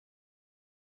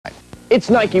It's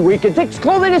Nike Week at Dick's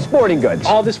Clothing and Sporting Goods.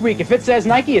 All this week, if it says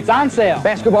Nike, it's on sale.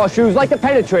 Basketball shoes like the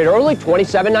Penetrator, only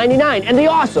 $27.99, and the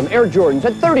awesome Air Jordans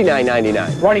at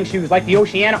 $39.99. Running shoes like the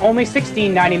Oceana, only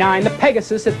 $16.99. The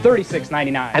Pegasus at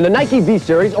 $36.99. And the Nike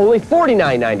V-Series, only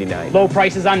 $49.99. Low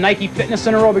prices on Nike fitness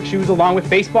and aerobic shoes, along with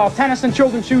baseball, tennis, and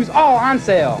children's shoes, all on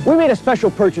sale. We made a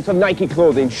special purchase of Nike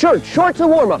clothing, shirts, shorts, and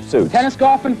warm-up suits. Tennis,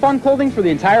 golf, and fun clothing for the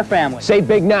entire family. Save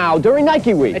big now during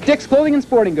Nike Week. At Dick's Clothing and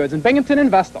Sporting Goods in Binghamton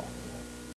and Vestal.